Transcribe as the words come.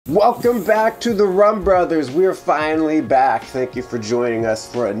Welcome back to the Rum Brothers. We're finally back. Thank you for joining us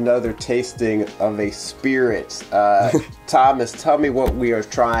for another tasting of a spirit. Thomas, tell me what we are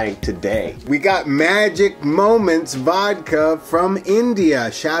trying today. We got Magic Moments Vodka from India.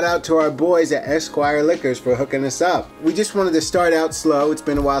 Shout out to our boys at Esquire Liquors for hooking us up. We just wanted to start out slow. It's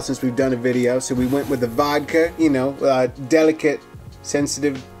been a while since we've done a video, so we went with the vodka, you know, delicate,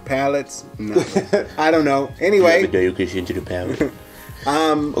 sensitive palates. No, I don't know. Anyway.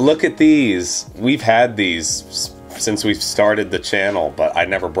 Look at these. We've had these since we've started the channel, but I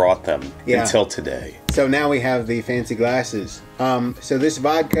never brought them until today. So now we have the fancy glasses. So this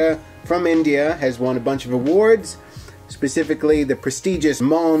vodka from India has won a bunch of awards, specifically the prestigious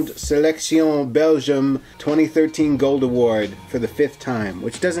Monde Selection Belgium 2013 Gold Award for the 5th time,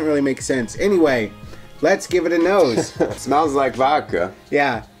 which doesn't really make sense. Anyway, let's give it a nose. Smells like vodka.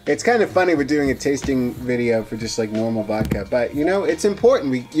 Yeah. It's kind of funny we're doing a tasting video for just like normal vodka, but you know, it's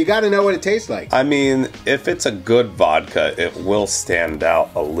important. You got to know what it tastes like. I mean, if it's a good vodka, it will stand out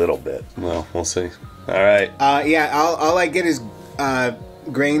a little bit. Well, we'll see. All right. Yeah, all I get is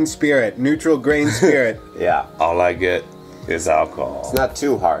grain spirit, neutral grain spirit. Yeah. All I get is alcohol. It's not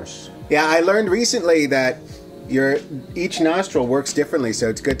too harsh. Yeah, I learned recently that each nostril works differently, so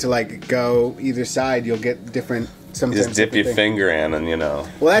it's good to like go either side. You'll get different. Sometimes just dip your finger in and, you know.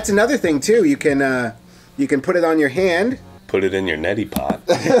 Well, that's another thing, too. You can put it on your hand. Put it in your neti pot.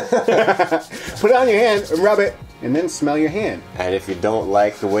 Put it on your hand, rub it, and then smell your hand. And if you don't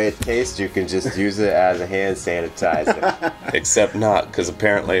like the way it tastes, you can just use it as a hand sanitizer. Except not, because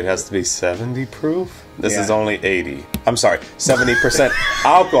apparently it has to be 70 proof. This is only 80. I'm sorry, 70%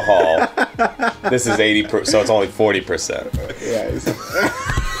 alcohol. This is 80 proof, so it's only 40%. Yeah.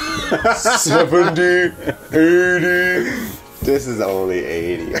 70, 80. This is only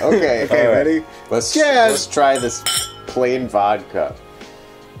 80. Okay, okay, ready? Let's try this plain vodka.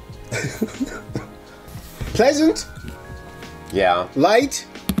 Pleasant. Yeah. Light.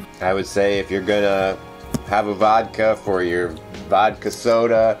 I would say if you're gonna have a vodka for your vodka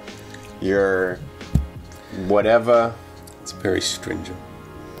soda, your whatever. It's very stringent.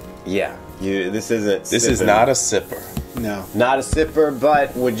 Yeah. This isn't. This is not a sipper. No. Not a sipper,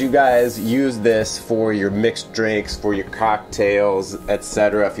 but would you guys use this for your mixed drinks, for your cocktails,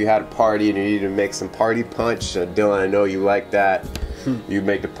 etc.? If you had a party and you needed to make some party punch, Dylan, I know you like that. You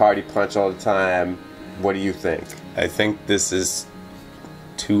make the party punch all the time. What do you think? I think this is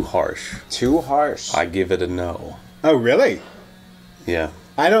too harsh. Too harsh? I give it a no. Oh, really? Yeah.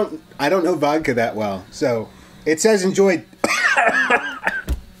 I don't know vodka that well, so it says enjoy.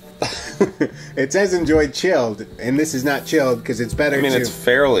 It says enjoy chilled, and this is not chilled because it's better. I mean, it's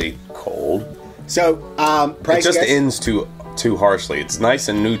fairly cold. So, price. It just ends too harshly. It's nice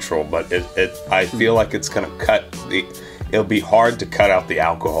and neutral, but I feel like it's gonna cut the. It'll be hard to cut out the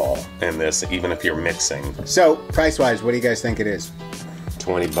alcohol in this, even if you're mixing. So, price-wise, what do you guys think it is?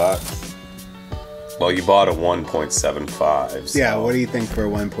 $20. Well, you bought a 1.75. So yeah, what do you think for a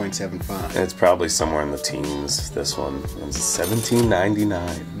 1.75? It's probably somewhere in the teens. This one is $17.99.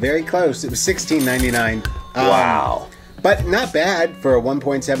 Very close. It was $16.99. Wow. But not bad for a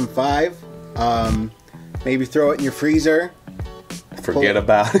 1.75. Maybe throw it in your freezer. Forget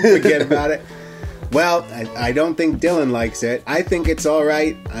about it. Forget about it. Well, I don't think Dylan likes it. I think it's all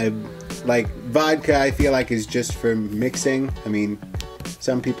right. Like vodka, I feel like is just for mixing. I mean,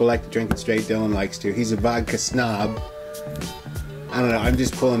 some people like to drink it straight. Dylan likes to. He's a vodka snob. I don't know. I'm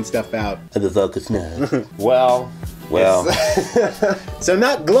just pulling stuff out. The vodka snob. Well. So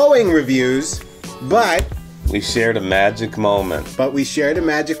not glowing reviews, but we shared a magic moment. But we shared a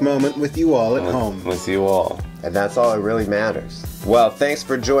magic moment with you all at home. With you all. And that's all that really matters. Well, thanks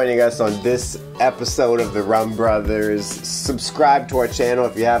for joining us on this episode of the Rum Brothers. Subscribe to our channel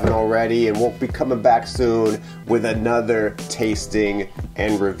if you haven't already, and we'll be coming back soon with another tasting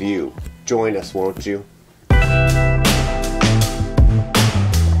and review. Join us, won't you?